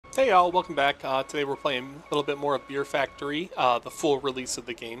Hey y'all, welcome back. Today we're playing a little bit more of Beer Factory, the full release of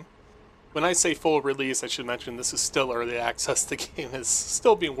the game. When I say full release, I should mention this is still early access. The game is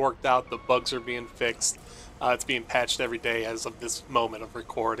still being worked out, the bugs are being fixed. It's being patched every day as of this moment of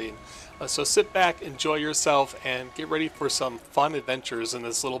recording. So sit back, enjoy yourself, and get ready for some fun adventures in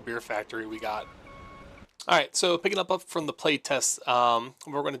this little beer factory we got. Alright, so picking up from the playtest,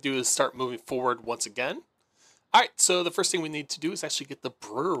 what we're going to do is start moving forward once again. Alright, so the first thing we need to do is actually get the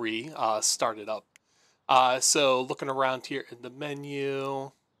brewery started up. So looking around here in the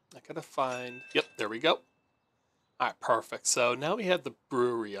menu, I gotta find, yep, there we go. Alright, perfect. So now we have the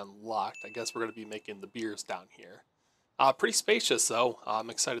brewery unlocked. I guess we're gonna be making the beers down here. Pretty spacious though. I'm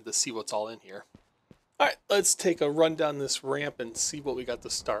excited to see what's all in here. Alright, let's take a run down this ramp and see what we got to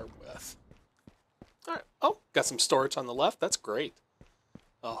start with. Alright, oh, got some storage on the left. That's great.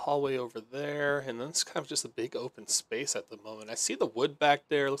 A hallway over there, and then it's kind of just a big open space at the moment. I see the wood back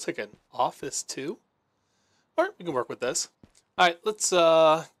there. Looks like an office too. All right, we can work with this. All right, let's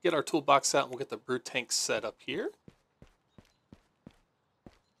get our toolbox out and we'll get the brew tank set up here.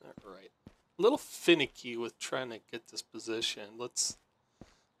 All right, a little finicky with trying to get this position. I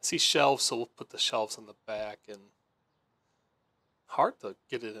see shelves, so we'll put the shelves on the back, and hard to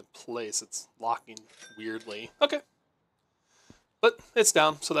get it in place. It's locking weirdly. Okay. But it's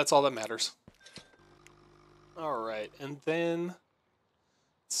down, so that's all that matters. Alright, and then,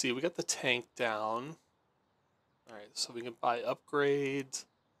 let's see, we got the tank down. Alright, so we can buy upgrades,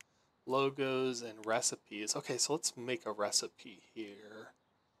 logos, and recipes. Okay, so let's make a recipe here.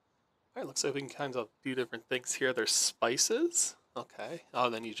 Alright, looks like we can kind of do different things here. There's spices. Okay.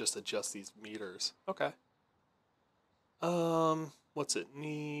 Oh, then you just adjust these meters. Okay. What's it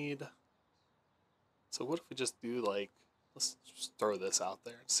need? So what if we just do like, let's just throw this out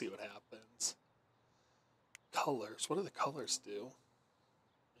there and see what happens. Colors, what do the colors do?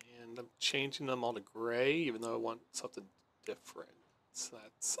 And I'm changing them all to gray, even though I want something different. So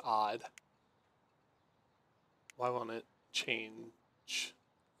that's odd. Why won't it change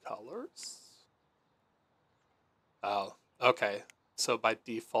colors? Oh, okay. So by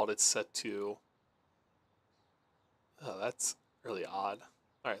default it's set to... Oh, that's really odd.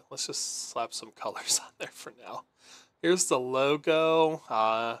 Alright, let's just slap some colors on there for now. Here's the logo.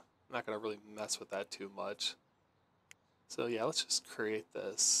 I'm not going to really mess with that too much. So yeah, let's just create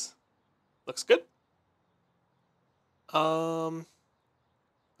this. Looks good. Alright,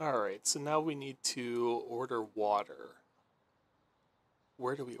 so now we need to order water.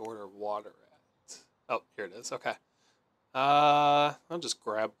 Where do we order water at? Oh, here it is. Okay. I'll just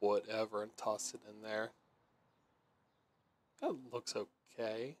grab whatever and toss it in there. That looks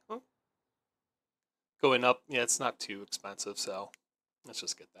okay. Oh. Going up, yeah, it's not too expensive, so let's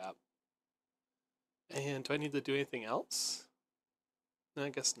just get that. And do I need to do anything else? No, I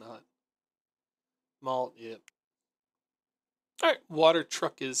guess not. Malt, yep. Alright, water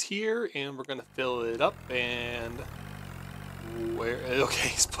truck is here, and we're gonna fill it up, and... Where? Okay,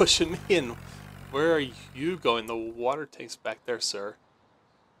 he's pushing me in. Where are you going? The water tank's back there, sir.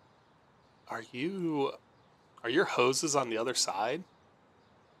 Are your hoses on the other side?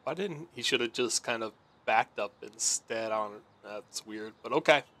 Why didn't he should have just kind of backed up instead on it? That's weird, but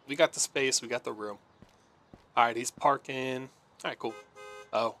okay. We got the space, we got the room. Alright, he's parking. Alright, cool.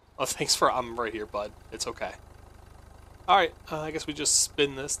 Oh, thanks for, I'm right here, bud. It's okay. Alright, I guess we just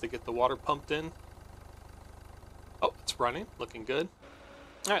spin this to get the water pumped in. Oh, it's running, looking good.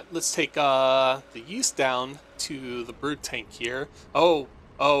 Alright, let's take the yeast down to the brew tank here. Oh.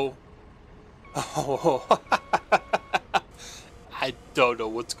 I don't know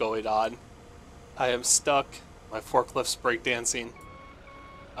what's going on. I am stuck. My forklift's breakdancing.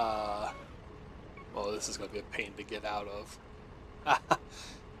 Oh, this is going to be a pain to get out of.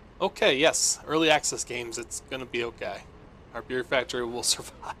 Okay, yes. Early access games, it's going to be okay. Our beer factory will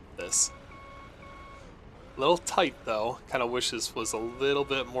survive this. A little tight, though. Kind of wish this was a little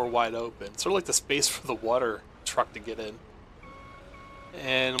bit more wide open. Sort of like the space for the water truck to get in.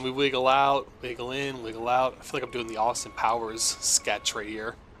 And we wiggle out, wiggle in, wiggle out. I feel like I'm doing the Austin Powers sketch right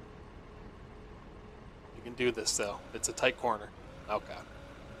here. You can do this, though. It's a tight corner. Okay.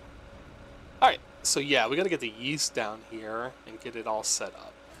 Alright, so yeah, we got to get the yeast down here and get it all set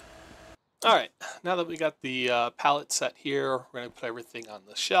up. Alright, now that we got the pallet set here, we're going to put everything on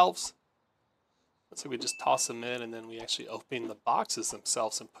the shelves. So we just toss them in, and then we actually open the boxes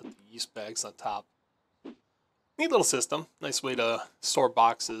themselves and put the yeast bags on top. Neat little system. Nice way to store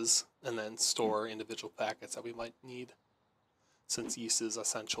boxes and then store individual packets that we might need, since yeast is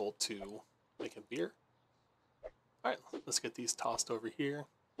essential to making beer. Alright, let's get these tossed over here.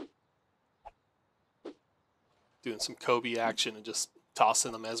 Doing some Kobe action and just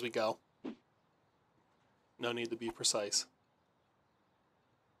tossing them as we go. No need to be precise.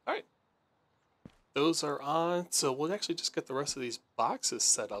 All right. Those are on, so we'll actually just get the rest of these boxes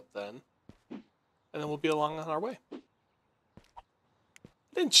set up then, and then we'll be along on our way. I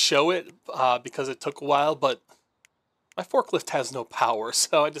didn't show it because it took a while, but my forklift has no power,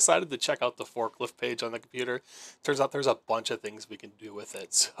 so I decided to check out the forklift page on the computer. Turns out there's a bunch of things we can do with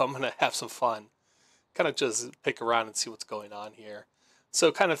it, so I'm going to have some fun. Kind of just pick around and see what's going on here.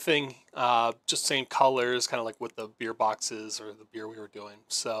 So kind of thing, just same colors, kind of like with the beer boxes or the beer we were doing.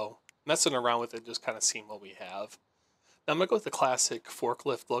 So messing around with it, just kind of seeing what we have. Now I'm going to go with the classic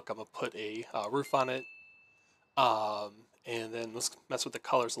forklift look. I'm going to put a roof on it. And then let's mess with the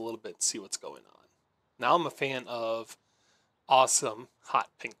colors a little bit and see what's going on. Now I'm a fan of awesome hot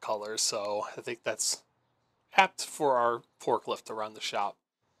pink colors, so I think that's apt for our forklift around the shop.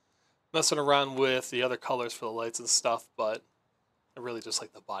 Messing around with the other colors for the lights and stuff, but I really just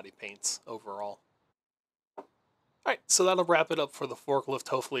like the body paints overall. Alright, so that'll wrap it up for the forklift.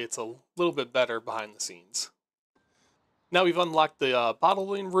 Hopefully it's a little bit better behind the scenes. Now we've unlocked the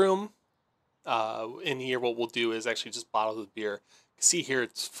bottling room. In here what we'll do is actually just bottle the beer. You can see here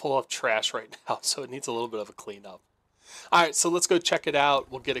it's full of trash right now, so it needs a little bit of a cleanup. Alright, so let's go check it out.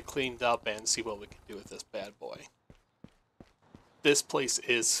 We'll get it cleaned up and see what we can do with this bad boy. This place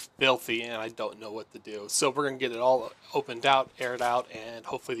is filthy and I don't know what to do. So we're going to get it all opened out, aired out, and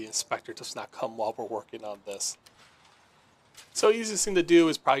hopefully the inspector does not come while we're working on this. So easiest thing to do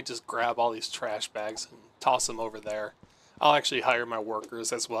is probably just grab all these trash bags and toss them over there. I'll actually hire my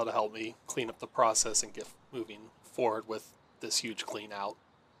workers as well to help me clean up the process and get moving forward with this huge clean out.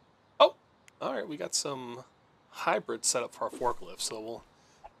 Oh, alright, we got some hybrid set up for our forklift, so we'll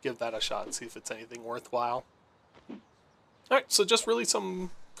give that a shot and see if it's anything worthwhile. Alright, so just really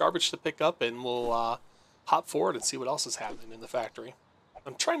some garbage to pick up, and we'll hop forward and see what else is happening in the factory.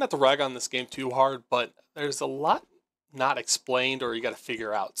 I'm trying not to rag on this game too hard, but there's a lot not explained or you got to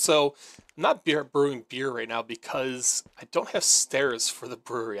figure out. So I'm not brewing beer right now because I don't have stairs for the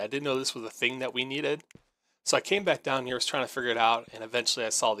brewery. I didn't know this was a thing that we needed. So I came back down here, was trying to figure it out, and eventually I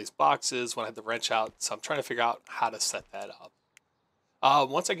saw these boxes when I had the wrench out, so I'm trying to figure out how to set that up.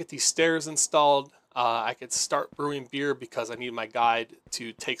 Once I get these stairs installed, I could start brewing beer because I need my guide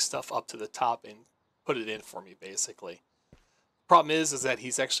to take stuff up to the top and put it in for me, basically. Problem is that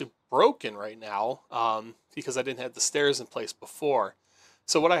he's actually broken right now because I didn't have the stairs in place before.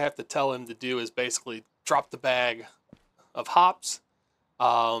 So what I have to tell him to do is basically drop the bag of hops,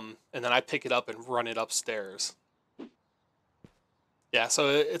 and then I pick it up and run it upstairs. Yeah, so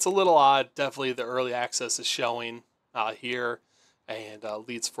it's a little odd. Definitely the early access is showing here, and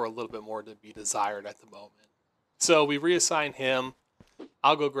leads for a little bit more to be desired at the moment. So we reassign him.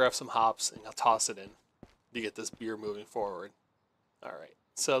 I'll go grab some hops and I'll toss it in to get this beer moving forward. Alright,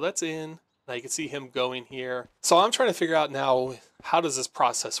 so that's in. Now you can see him going here. So I'm trying to figure out now, how does this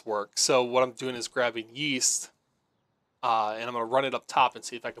process work? So what I'm doing is grabbing yeast, and I'm going to run it up top and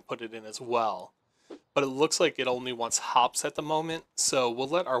see if I can put it in as well. But it looks like it only wants hops at the moment, so we'll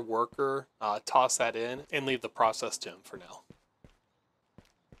let our worker toss that in and leave the process to him for now.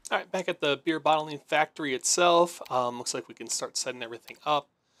 Alright, back at the beer bottling factory itself, looks like we can start setting everything up.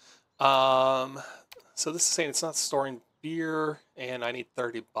 So this is saying it's not storing beer, and I need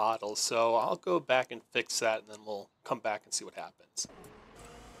 30 bottles, so I'll go back and fix that, and then we'll come back and see what happens.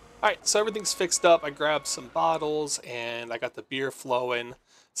 Alright, so everything's fixed up. I grabbed some bottles, and I got the beer flowing.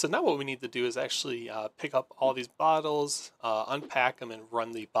 So now what we need to do is actually pick up all these bottles, unpack them, and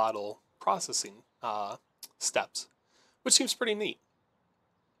run the bottle processing steps, which seems pretty neat.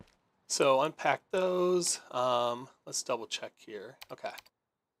 So unpack those. Let's double check here. Okay.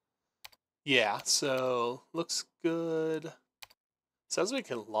 Yeah, so looks good. Says we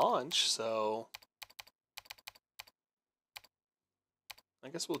can launch, so I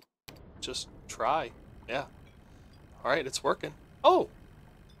guess we'll just try. Yeah. Alright, it's working. Oh!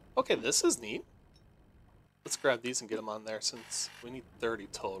 Okay, this is neat. Let's grab these and get them on there since we need 30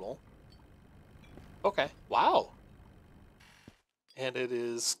 total. Okay, wow. And it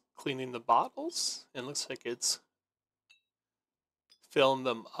is cleaning the bottles, and looks like it's filling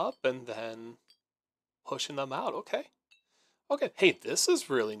them up and then pushing them out. Okay. Okay, hey, this is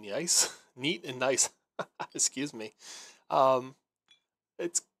really nice. Neat and nice. Excuse me.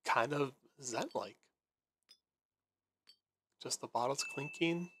 It's kind of zen-like. Just the bottles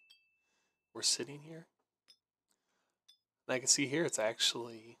clinking. We're sitting here. And I can see here it's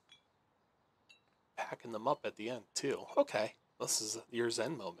actually packing them up at the end too. Okay, this is your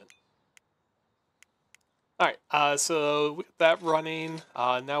zen moment. Alright, so we got that running.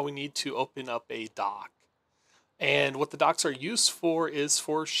 Now we need to open up a dock. And what the docks are used for is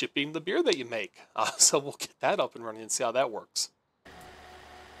for shipping the beer that you make. So we'll get that up and running and see how that works.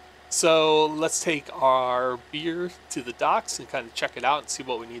 So let's take our beer to the docks and kind of check it out and see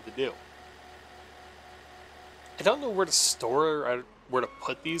what we need to do. I don't know where to store or where to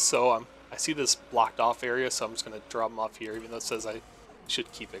put these, so I see this blocked off area, so I'm just going to drop them off here, even though it says I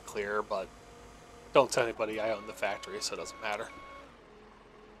should keep it clear, but don't tell anybody I own the factory, so it doesn't matter.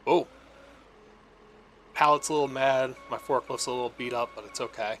 Oh. Pallet's a little mad, my forklift's a little beat up, but it's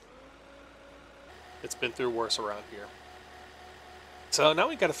okay. It's been through worse around here. So now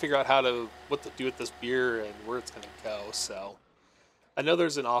we got to figure out what to do with this beer and where it's going to go, so I know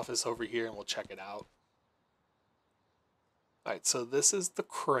there's an office over here and we'll check it out. Alright, so this is the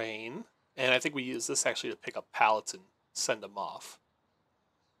crane, and I think we use this actually to pick up pallets and send them off.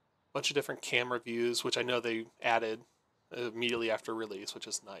 Bunch of different camera views, which I know they added immediately after release, which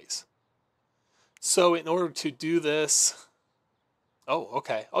is nice. So in order to do this, oh,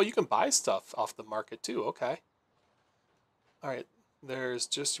 okay. Oh, you can buy stuff off the market too, okay. Alright, there's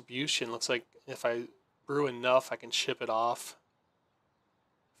distribution. Looks like if I brew enough, I can ship it off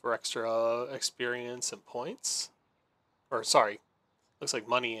for extra experience and points. Or, sorry, looks like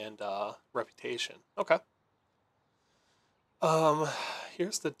money and reputation. Okay.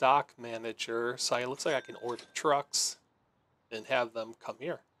 Here's the dock manager. So it looks like I can order trucks and have them come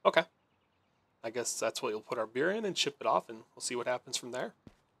here. Okay. I guess that's what we'll put our beer in and ship it off, and we'll see what happens from there.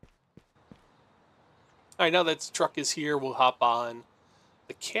 Alright, now that the truck is here, we'll hop on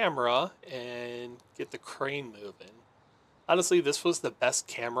the camera and get the crane moving. Honestly, this was the best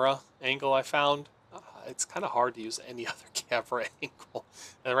camera angle I found. It's kind of hard to use any other camera angle.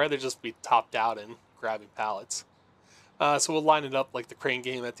 I'd rather just be topped out and grabbing pallets. So we'll line it up like the crane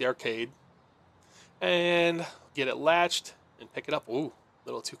game at the arcade. And get it latched and pick it up. Ooh, a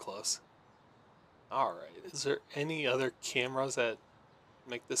little too close. Alright, is there any other cameras that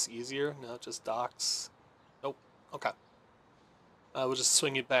make this easier? No, just docks. Nope. Okay. We'll just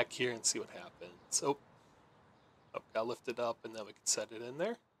swing it back here and see what happens. Oh, got lifted up and then we can set it in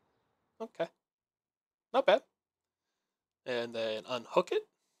there. Okay. Not bad. And then unhook it.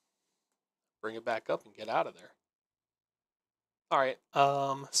 Bring it back up and get out of there. Alright,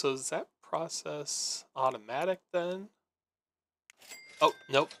 so is that process automatic then? Oh,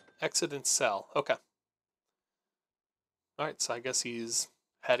 nope. Exit and sell. Okay. Alright, so I guess he's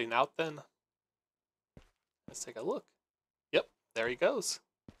heading out then. Let's take a look. Yep, there he goes.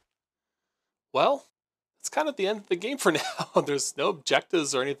 Well, it's kind of the end of the game for now. There's no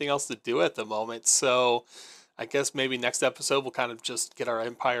objectives or anything else to do at the moment, so I guess maybe next episode we'll kind of just get our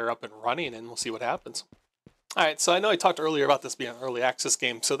empire up and running and we'll see what happens. Alright, so I know I talked earlier about this being an early access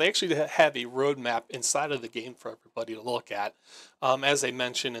game, so they actually have a roadmap inside of the game for everybody to look at. As I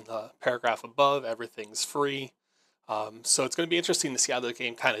mentioned in the paragraph above, everything's free. So it's going to be interesting to see how the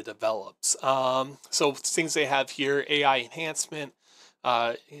game kind of develops. So things they have here, AI enhancement,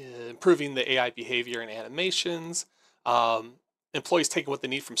 improving the AI behavior and animations, employees taking what they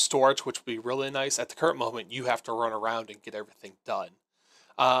need from storage, which would be really nice. At the current moment, you have to run around and get everything done.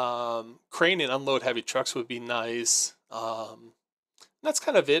 Crane and unload heavy trucks would be nice. That's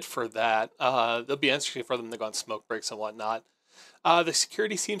kind of it for that. It'll be interesting for them to go on smoke breaks and whatnot. The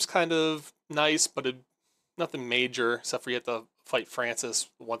security seems kind of nice, but nothing major, except for you have to fight Francis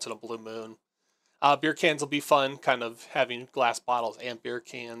once in a blue moon. Beer cans will be fun, kind of having glass bottles and beer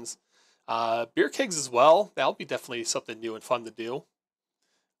cans. Beer kegs as well. That'll be definitely something new and fun to do.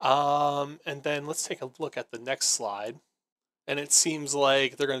 And then let's take a look at the next slide. And it seems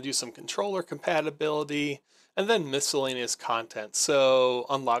like they're going to do some controller compatibility and then miscellaneous content. So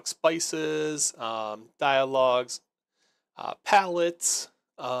unlock spices, dialogues, palettes,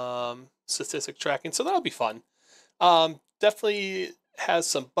 statistic tracking. So that'll be fun. Definitely has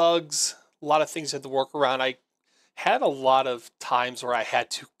some bugs, a lot of things you have to work around. I had a lot of times where I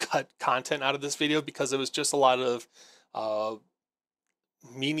had to cut content out of this video because it was just a lot of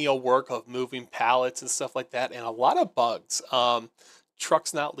menial work of moving pallets and stuff like that, and a lot of bugs.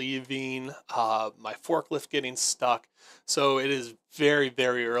 Trucks not leaving, my forklift getting stuck. So it is very,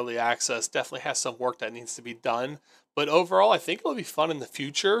 very early access. Definitely has some work that needs to be done. But overall, I think it'll be fun in the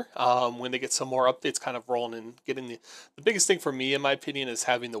future when they get some more updates kind of rolling and getting the biggest thing for me, in my opinion, is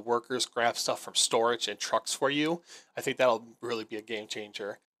having the workers grab stuff from storage and trucks for you. I think that'll really be a game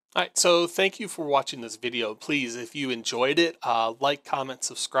changer. Alright, so thank you for watching this video. Please, if you enjoyed it, like, comment,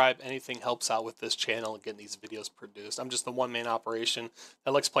 subscribe. Anything helps out with this channel and getting these videos produced. I'm just a one-man operation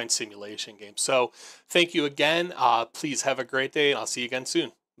that likes playing simulation games. So thank you again. Please have a great day, and I'll see you again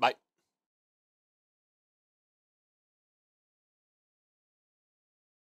soon.